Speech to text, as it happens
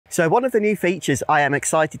So one of the new features I am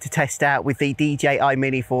excited to test out with the DJI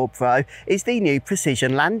Mini 4 Pro is the new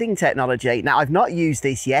precision landing technology. Now, I've not used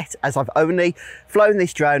this yet as I've only flown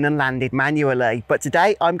this drone and landed manually, but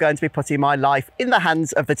today I'm going to be putting my life in the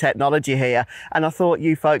hands of the technology here, and I thought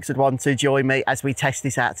you folks would want to join me as we test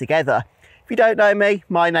this out together. If you don't know me,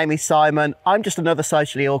 my name is Simon. I'm just another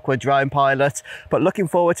socially awkward drone pilot, but looking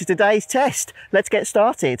forward to today's test. Let's get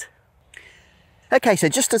started. Okay, so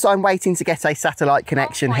just as I'm waiting to get a satellite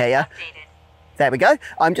connection here, there we go.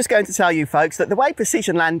 I'm just going to tell you folks that the way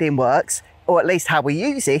precision landing works, or at least how we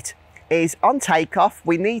use it, is on takeoff,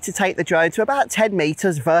 we need to take the drone to about 10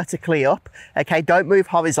 meters vertically up. Okay, don't move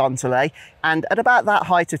horizontally. And at about that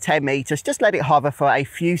height of 10 meters, just let it hover for a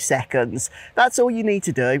few seconds. That's all you need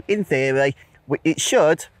to do. In theory, it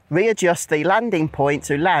should readjust the landing point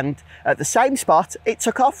to land at the same spot it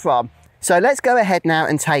took off from. So let's go ahead now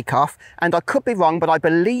and take off. And I could be wrong, but I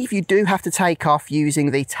believe you do have to take off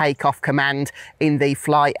using the takeoff command in the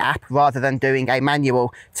Fly app rather than doing a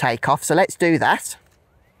manual takeoff. So let's do that.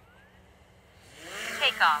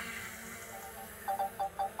 Take off.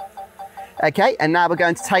 Okay, and now we're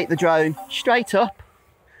going to take the drone straight up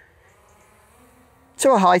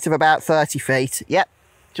to a height of about 30 feet. Yep,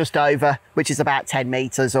 just over, which is about 10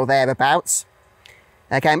 meters or thereabouts.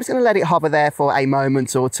 Okay, I'm just going to let it hover there for a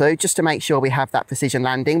moment or two, just to make sure we have that precision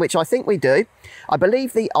landing, which I think we do. I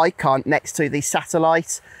believe the icon next to the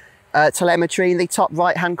satellite telemetry in the top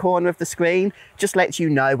right-hand corner of the screen just lets you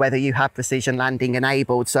know whether you have precision landing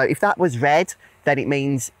enabled. So if that was red, then it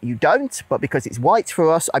means you don't, but because it's white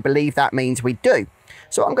for us, I believe that means we do.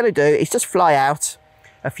 So what I'm going to do is just fly out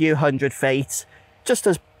a few hundred feet, just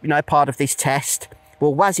as, you know, part of this test.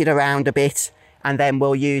 We'll wazz it around a bit, and then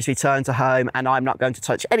we'll use return to home, and I'm not going to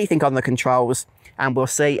touch anything on the controls, and we'll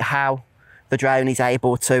see how the drone is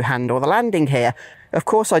able to handle the landing here. Of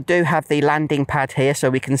course, I do have the landing pad here, so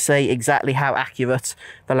we can see exactly how accurate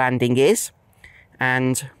the landing is.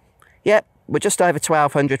 And yep, we're just over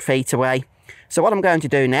 1,200 feet away. So what I'm going to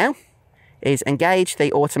do now is engage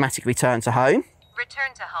the automatic return to home.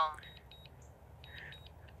 Return to home.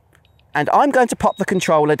 And I'm going to pop the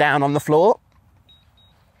controller down on the floor.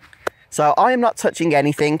 So I am not touching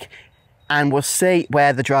anything, and we'll see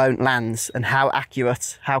where the drone lands and how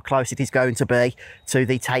accurate, how close it is going to be to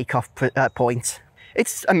the takeoff point.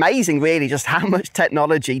 It's amazing really just how much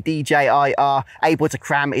technology DJI are able to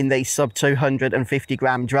cram in these sub 250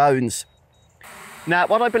 gram drones. Now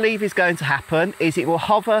what I believe is going to happen is it will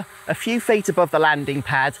hover a few feet above the landing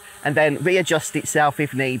pad and then readjust itself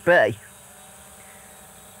if need be.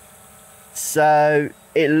 So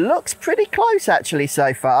it looks pretty close actually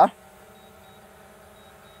so far.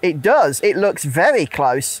 It does. It looks very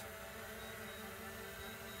close.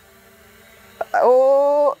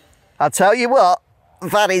 Oh, I'll tell you what,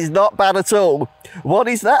 that is not bad at all. What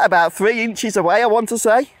is that, about 3 inches away, I want to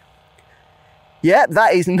say? Yep,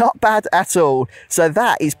 that is not bad at all. So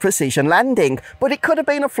that is precision landing, but it could have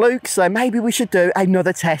been a fluke, so maybe we should do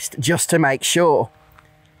another test just to make sure.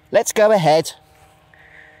 Let's go ahead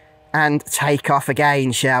and take off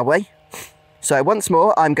again, shall we? So once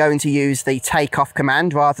more, I'm going to use the takeoff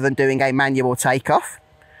command rather than doing a manual takeoff.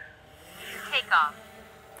 Take off.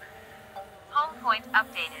 Home point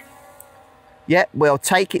updated. Yep, we'll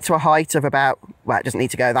take it to a height of about, well, it doesn't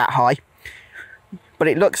need to go that high. But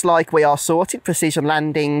it looks like we are sorted. Precision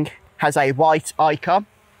landing has a white icon.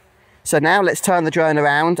 So now let's turn the drone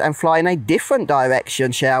around and fly in a different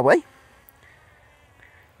direction, shall we?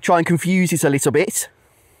 Try and confuse it a little bit.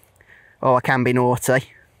 Oh, I can be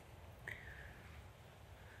naughty.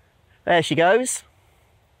 There she goes.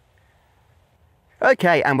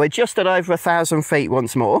 Okay, and we're just at over 1,000 feet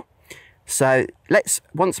once more. So let's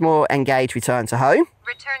once more engage return to home.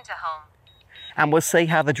 Return to home. And we'll see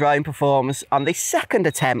how the drone performs on the second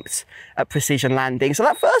attempt at precision landing. So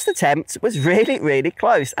that first attempt was really, really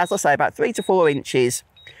close. As I say, about 3 to 4 inches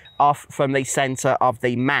off from the centre of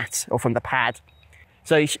the mat, or from the pad.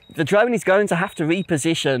 So the drone is going to have to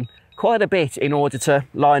reposition quite a bit in order to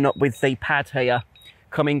line up with the pad here,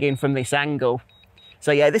 coming in from this angle.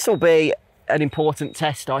 So yeah, this will be an important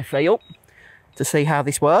test, I feel, to see how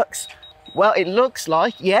this works. Well, it looks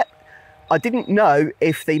like, yep, I didn't know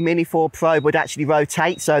if the Mini 4 Pro would actually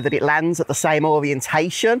rotate so that it lands at the same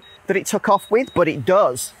orientation that it took off with, but it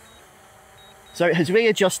does. So it has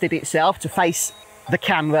readjusted itself to face the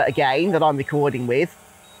camera again that I'm recording with.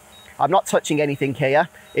 I'm not touching anything here.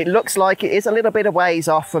 It looks like it is a little bit of ways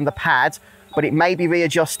off from the pad, but it may be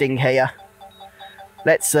readjusting here.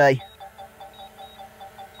 Let's see.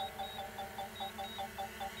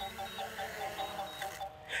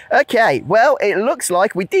 Okay, well, it looks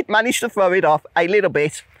like we did manage to throw it off a little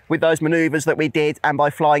bit with those manoeuvres that we did and by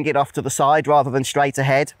flying it off to the side rather than straight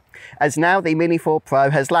ahead, as now the Mini 4 Pro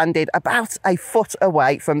has landed about a foot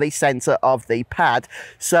away from the centre of the pad.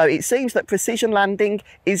 So it seems that precision landing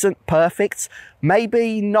isn't perfect,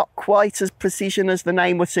 maybe not quite as precision as the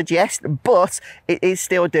name would suggest, but it is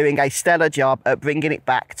still doing a stellar job at bringing it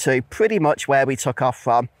back to pretty much where we took off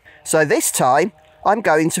from. So this time I'm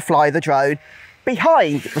going to fly the drone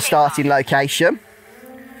behind the starting location.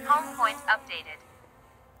 Home point updated.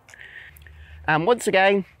 And once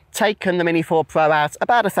again, taken the Mini 4 Pro out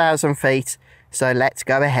about 1,000 feet. So let's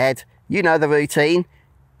go ahead. You know the routine.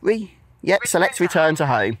 So let's return to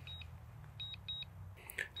home.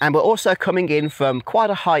 And we're also coming in from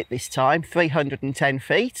quite a height this time, 310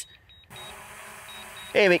 feet.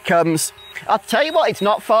 Here it comes. I'll tell you what, it's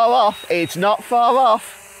not far off. It's not far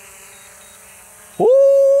off. Woo!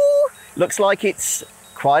 Looks like it's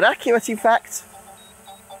quite accurate, in fact.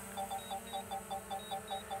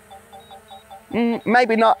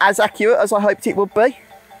 Maybe not as accurate as I hoped it would be.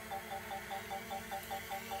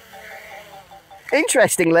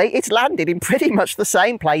 Interestingly, it's landed in pretty much the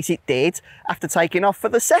same place it did after taking off for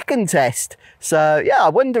the second test. So yeah, I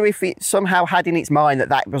wonder if it somehow had in its mind that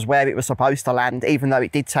that was where it was supposed to land, even though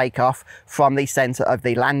it did take off from the centre of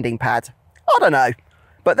the landing pad. I don't know.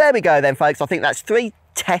 But there we go then, folks. I think that's 3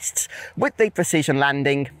 tests with the precision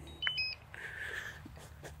landing.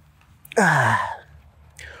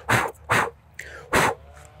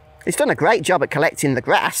 It's done a great job at collecting the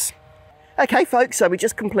grass. Okay folks, so we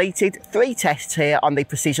just completed 3 tests here on the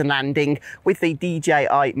precision landing with the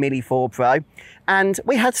DJI Mini 4 Pro, and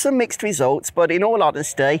we had some mixed results, but in all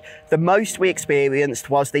honesty, the most we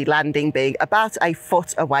experienced was the landing being about a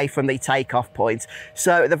foot away from the takeoff point.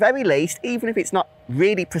 So at the very least, even if it's not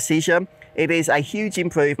really precision, it is a huge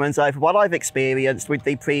improvement over what I've experienced with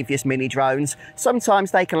the previous mini drones.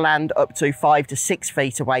 Sometimes they can land up to 5 to 6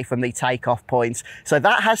 feet away from the takeoff point. So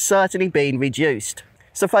that has certainly been reduced.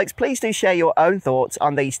 So folks, please do share your own thoughts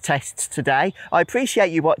on these tests today. I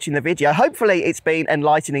appreciate you watching the video. Hopefully it's been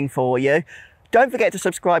enlightening for you. Don't forget to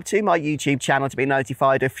subscribe to my YouTube channel to be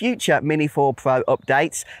notified of future Mini 4 Pro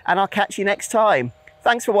updates, and I'll catch you next time.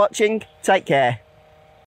 Thanks for watching. Take care.